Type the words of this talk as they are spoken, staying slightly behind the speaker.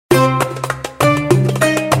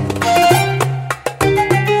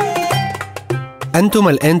أنتم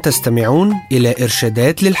الآن تستمعون إلى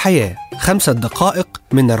إرشادات للحياة 5 دقائق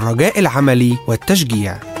من الرجاء العملي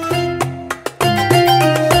والتشجيع.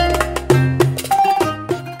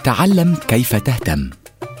 تعلم كيف تهتم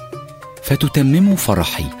فتتمموا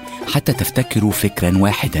فرحي حتى تفتكروا فكرا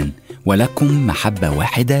واحدا ولكم محبة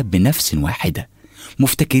واحدة بنفس واحدة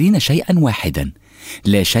مفتكرين شيئا واحدا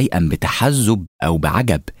لا شيئا بتحزب أو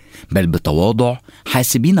بعجب بل بتواضع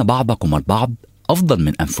حاسبين بعضكم البعض أفضل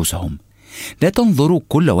من أنفسهم. لا تنظروا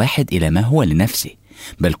كل واحد إلى ما هو لنفسه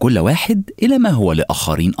بل كل واحد إلى ما هو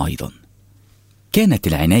لآخرين أيضا. كانت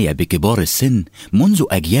العناية بكبار السن منذ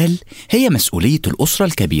أجيال هي مسؤولية الأسرة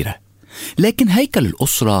الكبيرة، لكن هيكل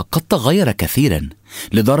الأسرة قد تغير كثيرا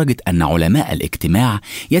لدرجة أن علماء الاجتماع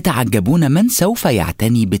يتعجبون من سوف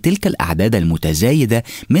يعتني بتلك الأعداد المتزايدة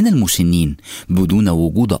من المسنين بدون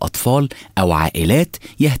وجود أطفال أو عائلات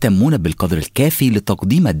يهتمون بالقدر الكافي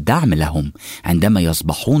لتقديم الدعم لهم عندما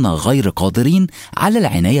يصبحون غير قادرين على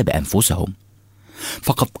العناية بأنفسهم.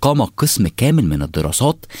 فقد قام قسم كامل من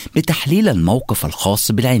الدراسات بتحليل الموقف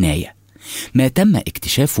الخاص بالعناية. ما تم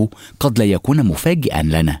اكتشافه قد لا يكون مفاجئا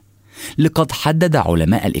لنا، لقد حدد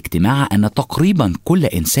علماء الاجتماع أن تقريبا كل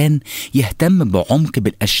إنسان يهتم بعمق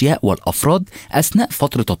بالأشياء والأفراد أثناء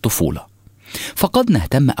فترة الطفولة. فقد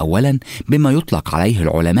نهتم أولا بما يطلق عليه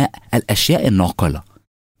العلماء الأشياء الناقلة،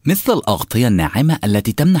 مثل الأغطية الناعمة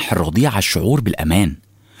التي تمنح الرضيع الشعور بالأمان،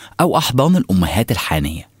 أو أحضان الأمهات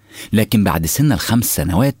الحانية. لكن بعد سن 5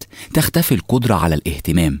 سنوات تختفي القدرة على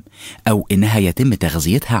الاهتمام، أو إنها يتم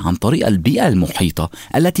تغذيتها عن طريق البيئة المحيطة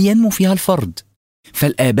التي ينمو فيها الفرد.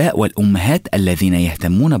 فالآباء والأمهات الذين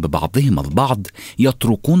يهتمون ببعضهم البعض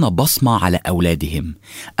يتركون بصمة على أولادهم.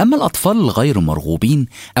 أما الأطفال الغير مرغوبين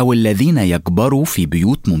أو الذين يكبروا في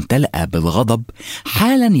بيوت ممتلئة بالغضب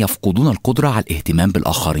حالا يفقدون القدرة على الاهتمام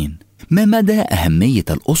بالآخرين. ما مدى أهمية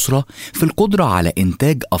الأسرة في القدرة على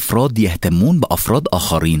إنتاج أفراد يهتمون بأفراد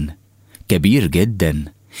آخرين؟ كبير جدا.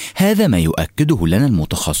 هذا ما يؤكده لنا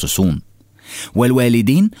المتخصصون،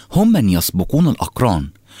 والوالدين هم من يسبقون الأقران،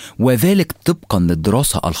 وذلك طبقا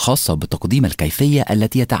للدراسة الخاصة بتقديم الكيفية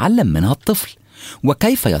التي يتعلم منها الطفل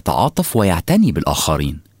وكيف يتعاطف ويعتني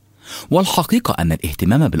بالآخرين. والحقيقة أن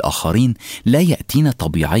الاهتمام بالآخرين لا يأتينا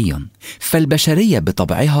طبيعيا، فالبشرية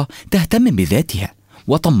بطبعها تهتم بذاتها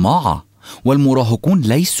وطماعة، والمراهقون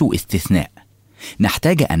ليسوا استثناء.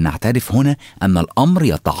 نحتاج أن نعترف هنا أن الأمر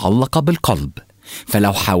يتعلق بالقلب،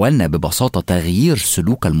 فلو حاولنا ببساطة تغيير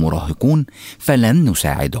سلوك المراهقون فلن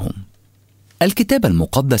نساعدهم. الكتاب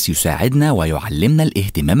المقدس يساعدنا ويعلمنا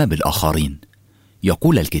الاهتمام بالآخرين.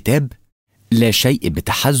 يقول الكتاب: لا شيء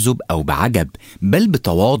بتحزب أو بعجب بل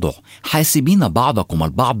بتواضع حاسبين بعضكم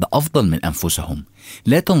البعض أفضل من أنفسهم.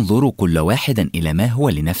 لا تنظروا كل واحد إلى ما هو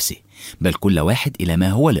لنفسه بل كل واحد إلى ما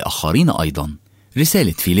هو لآخرين أيضا.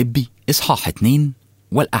 رسالة فيليبي إصحاح 2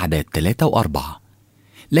 والأعداد 3 و4.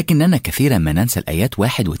 لكننا كثيرا ما ننسى الآيات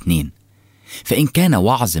 1 و2. فإن كان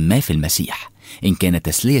وعظ ما في المسيح، إن كانت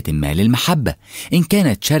تسلية ما للمحبة، إن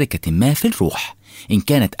كانت شركة ما في الروح، إن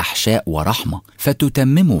كانت أحشاء ورحمة،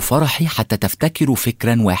 فتتمموا فرحي حتى تفتكروا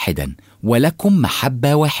فكرا واحدا ولكم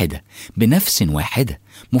محبة واحدة بنفس واحدة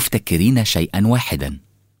مفتكرين شيئا واحدا.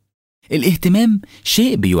 الاهتمام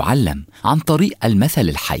شيء بيعلم عن طريق المثل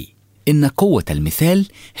الحي. إن قوة المثال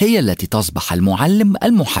هي التي تصبح المعلم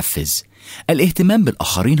المحفز. الاهتمام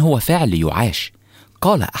بالآخرين هو فعل يعاش.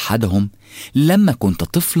 قال أحدهم: لما كنت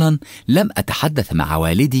طفلا لم أتحدث مع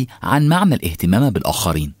والدي عن معنى الاهتمام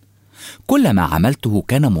بالآخرين. كل ما عملته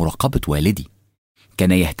كان مراقبة والدي.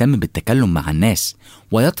 كان يهتم بالتكلم مع الناس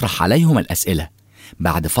ويطرح عليهم الأسئلة.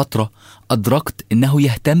 بعد فترة أدركت أنه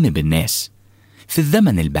يهتم بالناس. في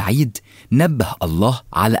الزمن البعيد نبه الله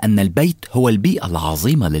على أن البيت هو البيئة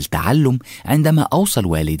العظيمة للتعلم عندما أوصى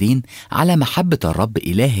الوالدين على محبة الرب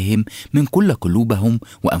إلههم من كل قلوبهم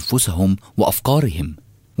وأنفسهم وأفكارهم،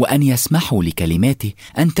 وأن يسمحوا لكلماته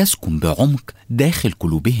أن تسكن بعمق داخل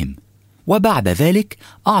قلوبهم. وبعد ذلك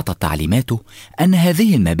أعطى تعليماته أن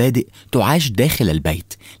هذه المبادئ تعاش داخل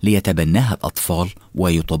البيت ليتبناها الأطفال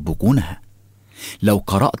ويطبقونها. لو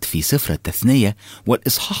قرأت في سفر التثنية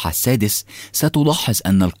والإصحاح 6 ستلاحظ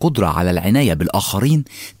أن القدرة على العناية بالآخرين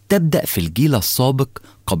تبدأ في الجيل السابق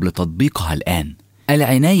قبل تطبيقها الآن.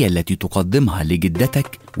 العناية التي تقدمها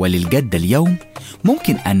لجدتك وللجد اليوم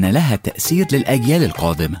ممكن أن لها تأثير للأجيال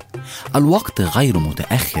القادمة. الوقت غير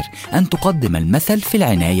متأخر أن تقدم المثل في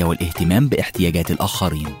العناية والاهتمام باحتياجات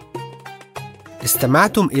الآخرين.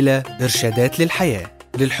 استمعتم إلى إرشادات للحياة.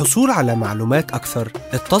 للحصول على معلومات أكثر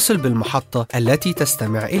اتصل بالمحطة التي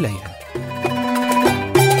تستمع إليها.